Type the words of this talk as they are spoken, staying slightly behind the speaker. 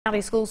County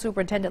School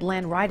Superintendent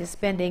Lynn Wright is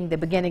spending the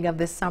beginning of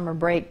this summer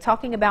break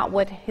talking about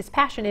what his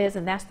passion is,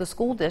 and that's the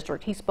school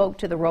district. He spoke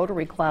to the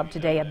Rotary Club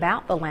today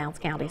about the Lowndes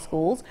County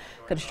schools,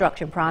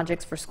 construction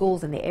projects for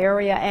schools in the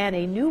area, and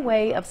a new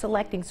way of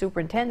selecting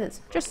superintendents.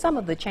 Just some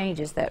of the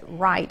changes that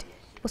Wright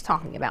was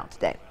talking about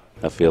today.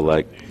 I feel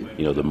like,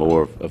 the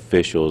more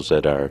officials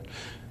that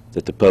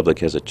the public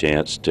has a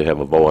chance to have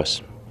a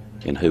voice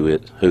in who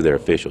their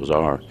officials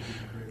are,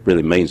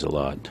 really means a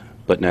lot.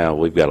 But now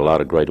we've got a lot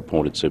of great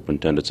appointed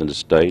superintendents in the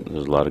state, and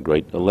there's a lot of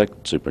great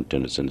elected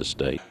superintendents in the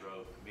state.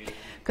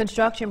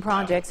 Construction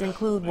projects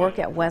include work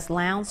at West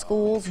Lowndes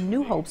schools,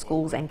 New Hope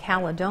schools, and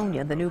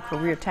Caledonia. The new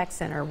Career Tech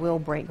Center will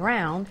break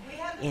ground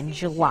in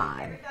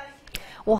July.